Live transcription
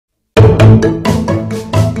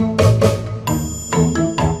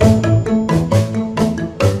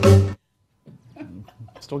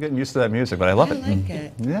Still getting used to that music, but I love it. I like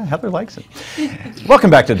it. Yeah, Heather likes it. Welcome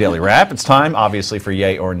back to Daily Wrap. It's time, obviously, for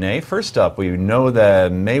Yay or Nay. First up, we know the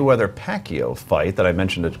Mayweather-Pacquiao fight that I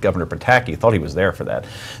mentioned that Governor Pataki thought he was there for that.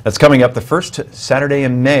 That's coming up the first Saturday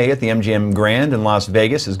in May at the MGM Grand in Las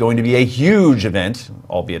Vegas. Is going to be a huge event,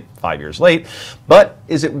 albeit 5 years late. But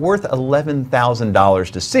is it worth $11,000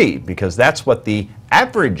 to see? Because that's what the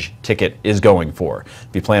average ticket is going for. If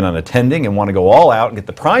you plan on attending and want to go all out and get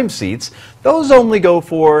the prime seats, those only go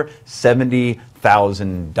for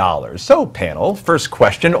 $70,000. So panel, first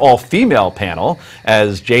question, all-female panel.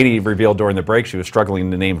 As Janie revealed during the break, she was struggling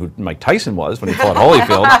to name who Mike Tyson was when he fought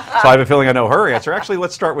Holyfield. So I have a feeling I know her answer. Actually,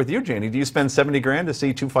 let's start with you, Janie. Do you spend 70 grand to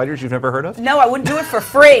see two fighters you've never heard of? No, I wouldn't do it for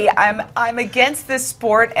free. I'm against this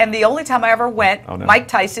sport, and the only time I ever went, Mike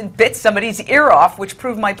Tyson bit somebody's ear off, which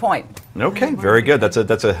proved my point. Okay, very good. That's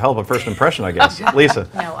a hell of a first impression, I guess. Lisa?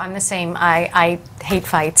 No, I'm the same. I hate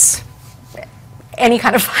fights. Any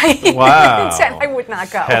kind of fight. Wow. I would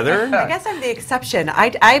not go. Heather? I guess I'm the exception.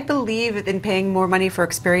 I believe in paying more money for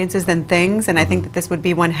experiences than things, and I think that this would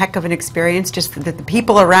be one heck of an experience. Just the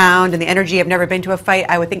people around and the energy. I've never been to a fight.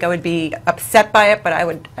 I would think I would be upset by it, but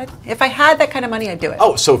if I had that kind of money, I'd do it.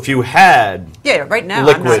 Oh, so if you had right now,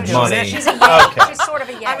 liquid I'm not money. She's a yay. Okay. She's sort of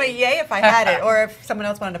a yay. I'm a yay if I had it, or if someone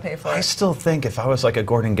else wanted to pay for I it. still think if I was like a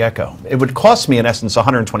Gordon Gekko, it would cost me in essence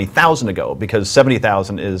 $120,000 to go, because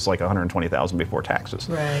 $70,000 is like $120,000 before taxes.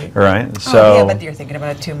 Right. Right. So. Oh, yeah, but you're thinking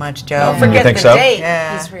about it too much, Joe. Forget You think the so? date.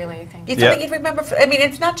 Yeah. He's really thinking. It's something you remember. I mean,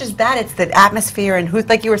 it's not just that; it's the atmosphere and who's,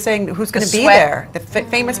 like you were saying, who's going to be sweat. there. The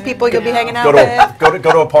famous people you'll be hanging out Go with.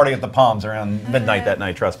 to a party at the Palms around midnight that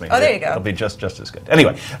night. Trust me. Oh, there you go. It'll be just as good.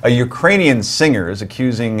 Anyway, a Ukrainian singer is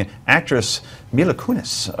accusing actress Mila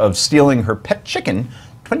Kunis of stealing her pet chicken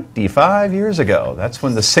 25 years ago. That's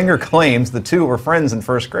when the singer claims the two were friends in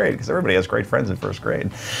first grade, because everybody has great friends in first grade.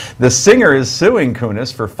 The singer is suing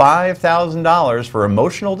Kunis for $5,000 for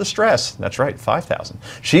emotional distress. That's right, $5,000.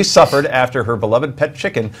 She suffered after her beloved pet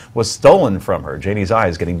chicken was stolen from her. Janie's eye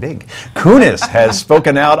is getting big. Kunis has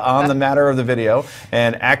spoken out on the matter of the video,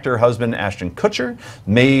 and actor husband Ashton Kutcher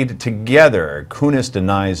made together. Kunis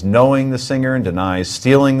denies knowing the singer and denies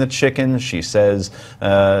stealing the chicken. She says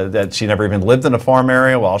that she never even lived in a farm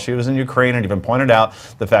area while she was in Ukraine, and even pointed out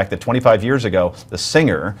the fact that 25 years ago, the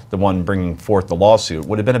singer, the one bringing forth the lawsuit,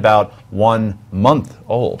 would have been about 1 month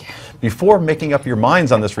old. Before making up your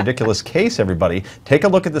minds on this ridiculous case, everybody, take a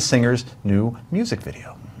look at the singer's new music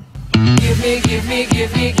video. Give me, give me,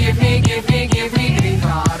 give me, give me, give me, give me green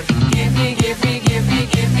card. Give me, give me, give me,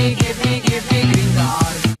 give me, give me, give me green card.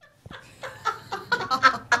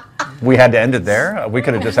 We had to end it there. We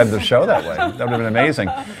could have just ended the show that way. That would have been amazing.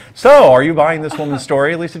 So, are you buying this woman's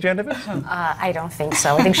story, Lisa Jandovitz? I don't think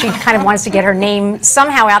so. I think she kind of wants to get her name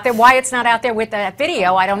somehow out there. Why it's not out there with that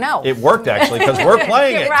video, I don't know. It worked, actually, because we're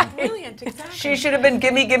playing it. Right. Brilliant, exactly. She should have been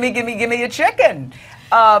gimme, gimme, gimme, gimme a chicken.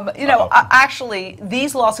 Actually,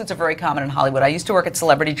 these lawsuits are very common in Hollywood. I used to work at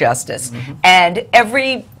Celebrity Justice, and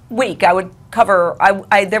every week I would cover,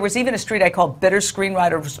 there was even a street I called Bitter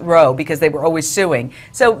Screenwriters Row, because they were always suing.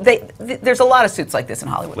 So there's a lot of suits like this in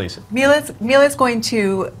Hollywood. Lisa. Mila's going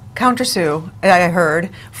to countersue, I heard,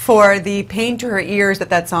 for the pain to her ears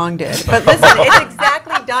that song did. But listen, it's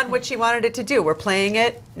exactly done what she wanted it to do. We're playing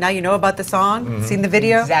it. Now you know about the song. Seen the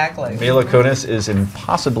video? Exactly. Mila Kunis is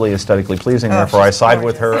impossibly aesthetically pleasing, Oh, therefore I she's side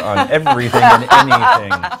with her on everything and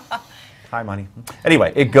anything. Hi, money.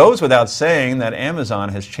 Anyway, it goes without saying that Amazon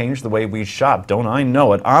has changed the way we shop. Don't I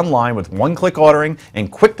know it? Online with one-click ordering and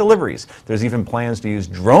quick deliveries. There's even plans to use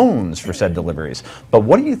drones for said deliveries. But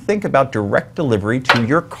what do you think about direct delivery to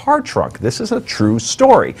your car trunk? This is a true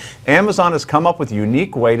story. Amazon has come up with a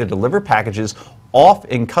unique way to deliver packages off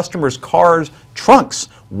in customers' cars' trunks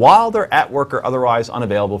while they're at work or otherwise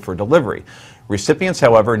unavailable for delivery. Recipients,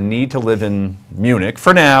 however, need to live in Munich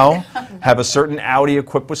for now, have a certain Audi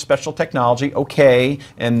equipped with special technology, okay,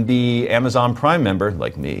 and be Amazon Prime member,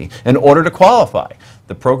 like me, in order to qualify.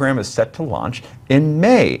 The program is set to launch in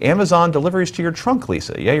May. Amazon deliveries to your trunk,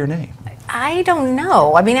 Lisa. Yay or nay? I don't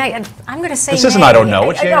know. I mean, I'm going to say This isn't nay. I don't know.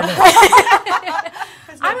 It's yay or nay.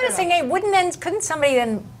 I'm going to say nay. Couldn't somebody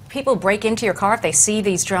then, people break into your car if they see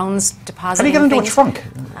these drones How depositing do you get into a things? trunk?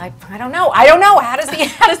 I don't know. I don't know. How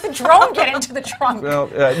does the drone get into the trunk?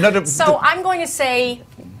 Well, So I'm going to say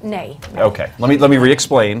nay. Okay, let me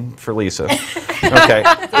re-explain for Lisa. Okay,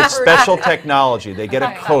 it's special technology. They get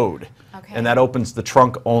a code, Okay. and that opens the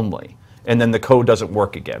trunk only. and then the code doesn't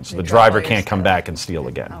work again, so the driver can't come back and steal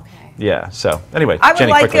again. Okay. Yeah, so anyway, I would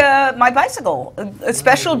Jenny, like quickly. my bicycle, a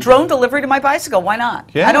special drone delivery to my bicycle. Why not?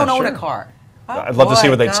 Yeah, I don't own a sure. car. I'd love to see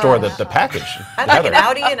boy, where they'd store gosh. the package. I'd like an together.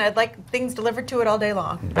 Audi, and I'd like things delivered to it all day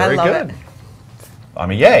long. Very I love good. it. I'm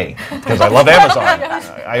a yay, because I love Amazon.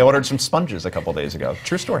 I ordered some sponges a couple days ago.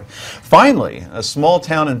 True story. Finally, a small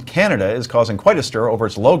town in Canada is causing quite a stir over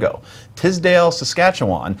its logo. Tisdale,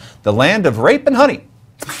 Saskatchewan, the land of rape and honey.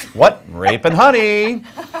 What? Rape and honey.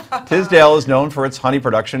 Tisdale is known for its honey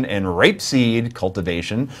production and rapeseed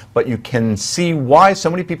cultivation, but you can see why so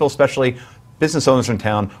many people, especially business owners in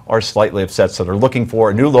town, are slightly upset, so they're looking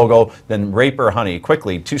for a new logo than rape or honey.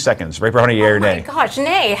 Quickly, 2 seconds. Rape or honey, yea or Oh my nay? gosh,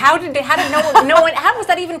 nay. How did no one, how was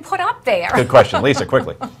that even put up there? Good question. Lisa,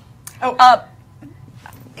 quickly.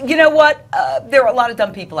 You know what? There are a lot of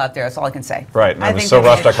dumb people out there. That's all I can say. Right, and I was think so they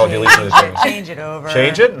rushed I should called you Lisa. this day. Change it over.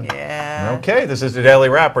 Change it? Yeah. Okay, this is the Daily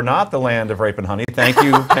Wrap. We're not the land of rape and honey. Thank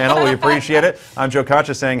you, panel. We appreciate it. I'm Joe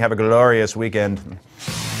Concha saying have a glorious weekend.